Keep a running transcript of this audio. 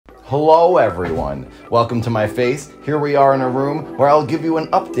Hello everyone, welcome to my face. Here we are in a room where I'll give you an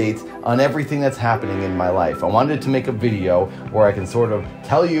update on everything that's happening in my life. I wanted to make a video where I can sort of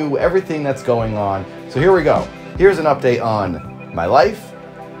tell you everything that's going on. So here we go. Here's an update on my life,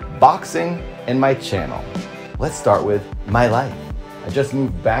 boxing, and my channel. Let's start with my life. I just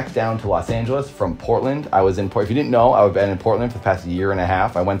moved back down to Los Angeles from Portland. I was in Portland. If you didn't know, I've been in Portland for the past year and a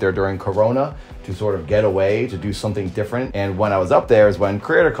half. I went there during Corona to sort of get away, to do something different. And when I was up there is when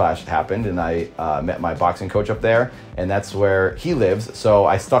Creator Clash happened, and I met my boxing coach up there, and that's where he lives. So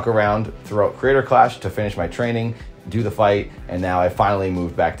I stuck around throughout Creator Clash to finish my training, do the fight, and now I finally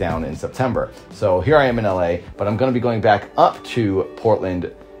moved back down in September. So here I am in LA, but I'm gonna be going back up to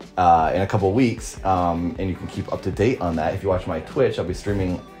Portland in a couple of weeks, and you can keep up to date on that. If you watch my Twitch, I'll be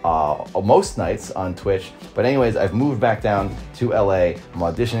streaming most nights on Twitch. But anyways, I've moved back down to LA. I'm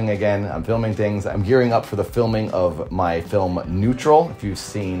auditioning again. I'm filming things. I'm gearing up for the filming of my film Neutral. If you've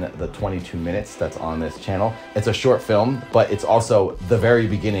seen the 22 minutes that's on this channel, it's a short film, but it's also the very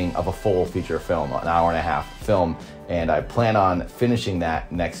beginning of a full feature film, an hour and a half film. And I plan on finishing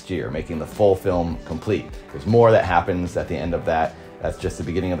that next year, making the full film complete. There's more that happens at the end of that. That's just the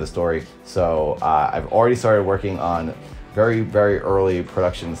beginning of the story. So I've already started working on very, very early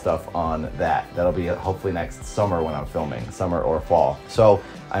production stuff on that. That'll be hopefully next summer when I'm filming, summer or fall. So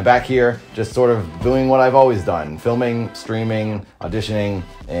I'm back here just sort of doing what I've always done, filming, streaming, auditioning,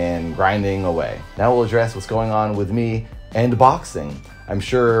 and grinding away. Now we'll address what's going on with me and boxing. I'm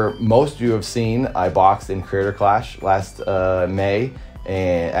sure most of you have seen I boxed in Creator Clash last May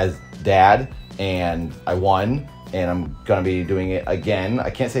as dad, and I won. And I'm gonna be doing it again. I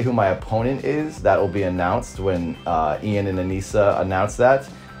can't say who my opponent is. That will be announced when Ian and Anissa announce that.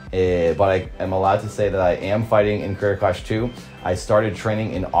 But I am allowed to say that I am fighting in Creator Clash 2. I started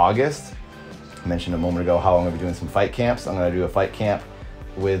training in August. I mentioned a moment ago how I'm gonna be doing some fight camps. I'm gonna do a fight camp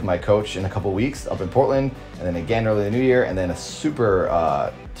with my coach in a couple weeks up in Portland, and then again early in the new year, and then a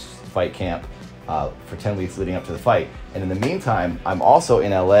super fight camp for 10 weeks leading up to the fight. And in the meantime, I'm also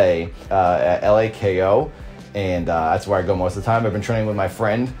in LA at LAKO. And that's where I go most of the time. I've been training with my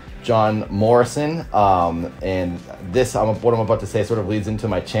friend, John Morrison. And this, what I'm about to say sort of leads into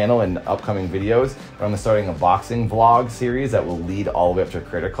my channel and upcoming videos. But I'm starting a boxing vlog series that will lead all the way up to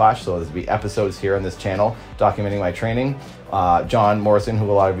Creator Clash. So there'll be episodes here on this channel documenting my training. John Morrison, who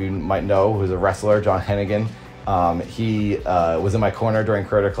a lot of you might know, who's a wrestler, John Hennigan. He was in my corner during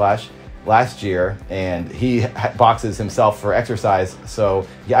Creator Clash last year, and he boxes himself for exercise. So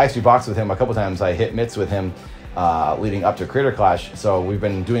yeah, I actually boxed with him a couple times. I hit mitts with him leading up to Creator Clash. So we've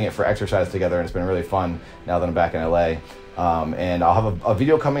been doing it for exercise together, and it's been really fun now that I'm back in LA. And I'll have a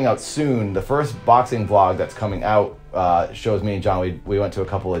video coming out soon. The first boxing vlog that's coming out shows me and John. We went to a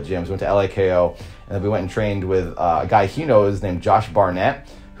couple of gyms. We went to LAKO, and then we went and trained with a guy he knows named Josh Barnatt,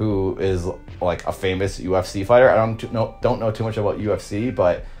 who is like a famous UFC fighter. I don't know too much about UFC,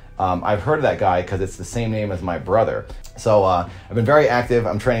 but I've heard of that guy because it's the same name as my brother. So I've been very active.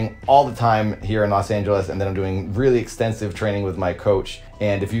 I'm training all the time here in Los Angeles, and then I'm doing really extensive training with my coach.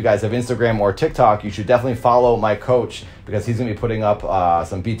 And if you guys have Instagram or TikTok, you should definitely follow my coach, because he's gonna be putting up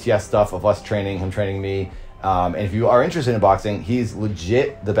some BTS stuff of us training, him training me. And if you are interested in boxing, he's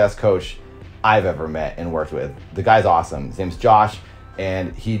legit the best coach I've ever met and worked with. The guy's awesome. His name's Josh,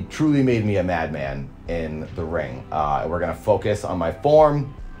 and he truly made me a madman in the ring. We're gonna focus on my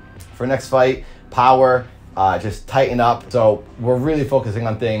form for next fight, power, just tighten up. So we're really focusing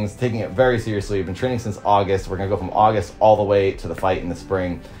on things, taking it very seriously. We've been training since August. We're gonna go from August all the way to the fight in the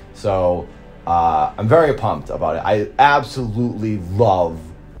spring. So I'm very pumped about it. I absolutely love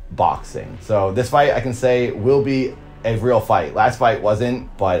boxing. So this fight, I can say, will be a real fight. Last fight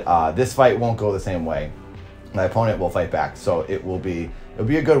wasn't, but this fight won't go the same way. My opponent will fight back, so it'll be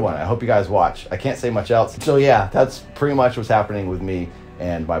a good one. I hope you guys watch. I can't say much else. So yeah, that's pretty much what's happening with me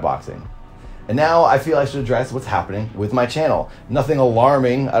and my boxing. And now I feel I should address what's happening with my channel. Nothing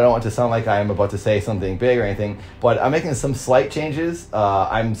alarming. I don't want to sound like I'm about to say something big or anything, but I'm making some slight changes.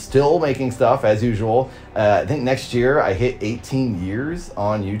 I'm still making stuff as usual. I think next year I hit 18 years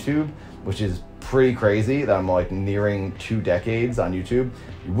on YouTube, which is pretty crazy that I'm like nearing 2 decades on YouTube.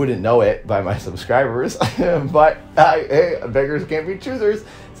 You wouldn't know it by my subscribers, but hey, beggars can't be choosers.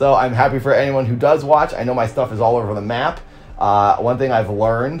 So I'm happy for anyone who does watch. I know my stuff is all over the map. One thing I've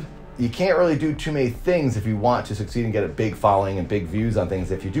learned, you can't really do too many things if you want to succeed and get a big following and big views on things.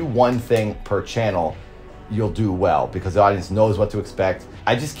 If you do one thing per channel, you'll do well, because the audience knows what to expect.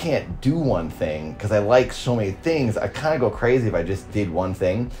 I just can't do one thing because I like so many things. I kind of go crazy if I just did one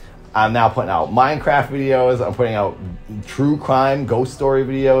thing. I'm now putting out Minecraft videos. I'm putting out true crime, ghost story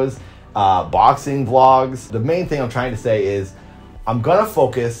videos, boxing vlogs. The main thing I'm trying to say is I'm gonna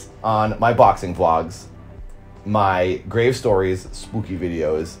focus on my boxing vlogs, my grave stories, spooky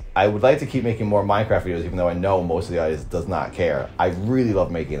videos. I would like to keep making more Minecraft videos, even though I know most of the audience does not care. I really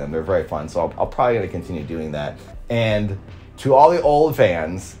love making them. They're very fun, so I'll probably gonna continue doing that. And to all the old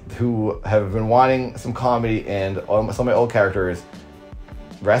fans who have been wanting some comedy and some of my old characters,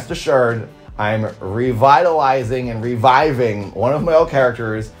 rest assured, I'm revitalizing and reviving one of my old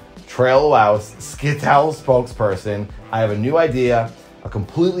characters, Trail Louse, Skittle spokesperson. I have a new idea, a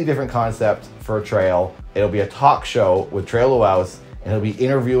completely different concept for Trail. It'll be a talk show with Trail Louse, and he'll be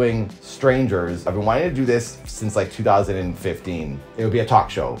interviewing strangers. I've been wanting to do this since like 2015. It would be a talk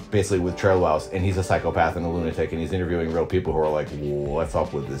show, basically, with Trail Louse, and he's a psychopath and a lunatic, and he's interviewing real people who are like, what's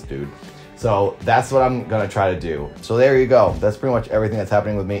up with this dude? So that's what I'm gonna try to do. So there you go. That's pretty much everything that's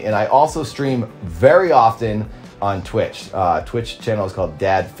happening with me. And I also stream very often on Twitch. Twitch channel is called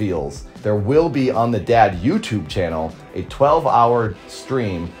Dad Feels. There will be on the Dad YouTube channel a 12-hour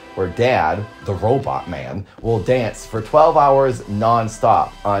stream where Dad, the robot man, will dance for 12 hours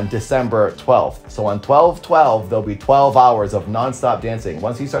non-stop on December 12th. So on 12/12, there'll be 12 hours of non-stop dancing.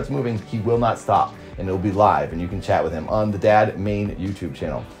 Once he starts moving, he will not stop, and it'll be live, and you can chat with him on the Dad main YouTube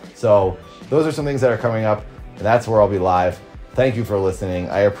channel. So those are some things that are coming up, and that's where I'll be live. Thank you for listening.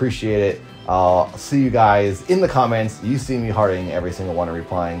 I appreciate it. I'll see you guys in the comments. You see me hearting every single one and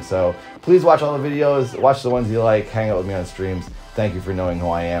replying. So please watch all the videos, watch the ones you like, hang out with me on streams. Thank you for knowing who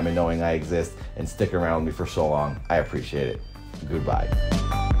I am and knowing I exist and sticking around with me for so long. I appreciate it. Goodbye.